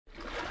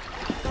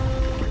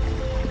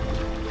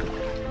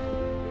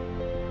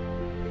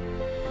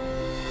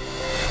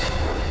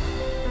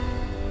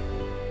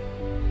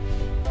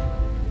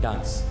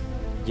Dance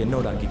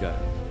என்னோட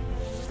அங்கீகாரம்.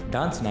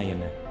 டான்ஸ்னா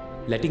என்ன?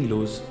 Letting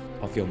loose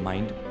of your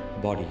mind,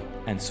 body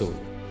and soul.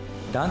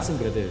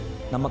 டான்ஸுங்கிறது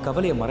நம்ம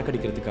கவலையை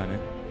மறக்கடிக்கிறதுக்கான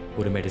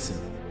ஒரு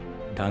மெடிசன்.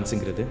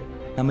 டான்ஸுங்கிறது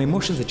நம்ம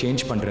எமோஷன்ஸை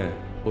சேஞ்ச் பண்ணுற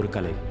ஒரு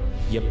கலை.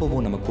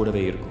 எப்போவும் நம்ம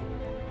கூடவே இருக்கும்,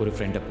 ஒரு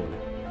ஃப்ரெண்டை போல.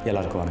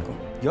 எல்லாருக்கும் வணக்கம்.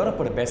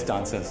 யூரோப்போட பெஸ்ட்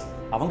டான்சர்ஸ்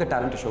அவங்க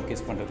டேலண்ட்டை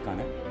ஷோகேஸ்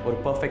பண்ணுறதுக்கான ஒரு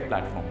perfect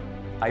platform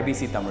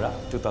IBC Thamizha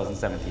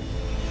 2017.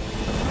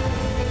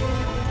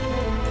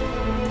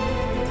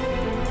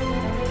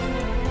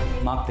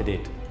 Mark the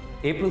date.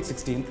 April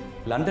 16th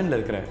லண்டனில்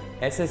இருக்கிற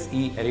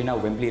SSE Arena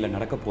வெம்பிளியில்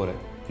நடக்க போகிற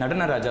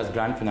நடன ராஜாஸ்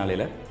கிராண்ட்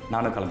ஃபினாலேல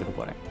நானும் கலந்துக்க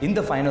போகிறேன்.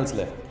 இந்த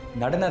ஃபைனல்ஸில்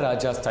நடன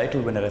ராஜாஸ்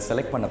டைட்டில் வின்னரை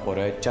செலக்ட் பண்ண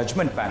போகிற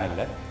ஜட்ஜ்மெண்ட்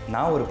பேனலில்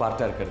நான் ஒரு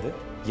பார்ட்டாக இருக்கிறது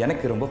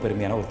எனக்கு ரொம்ப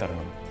பெருமையான ஒரு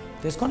தருணம்.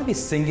 There's going to be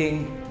singing,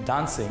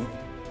 dancing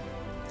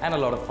and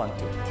a lot of fun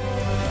too.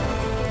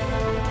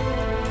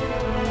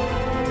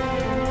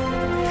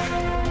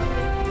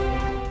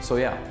 So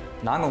yeah,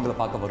 நாங்கள் உங்களை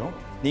பார்க்க வரோம்.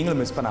 நீங்களும்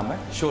மிஸ் பண்ணாமல்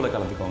ஷோவில்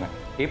கலந்துக்கோங்க.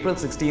 April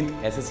 16th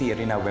SSE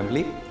Arena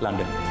Wembley,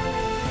 London.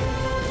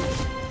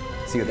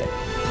 See you there.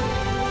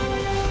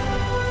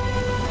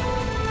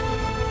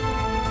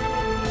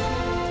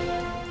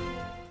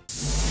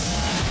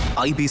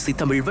 IBC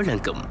Tamil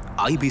வழங்கும்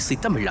IBC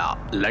தமிழா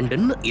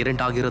லண்டன்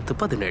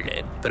 2017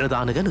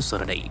 பிரதான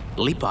அனுசரணை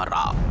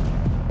லிபாரா.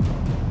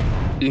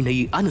 இணை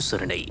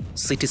அனுசரணை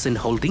citizen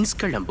holdings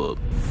Colombo,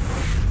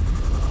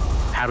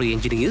 Harry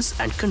Engineers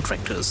and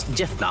Contractors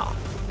Jeffna,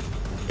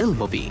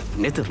 Ilmobi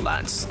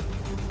Netherlands.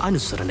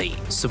 அனுசரணை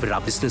Subhra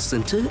business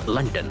centre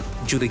London,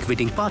 Zurich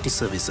wedding party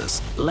services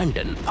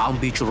London, palm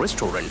beach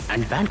restaurant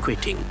and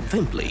பேன்க்வெட்டிங்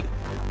Wembley,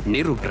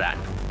 நெரு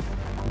brand,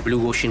 blue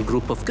ocean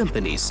group of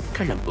companies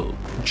Colombo,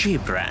 J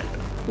brand,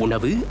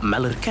 உணவு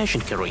மலர் cash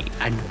and carry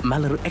and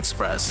Malar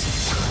express.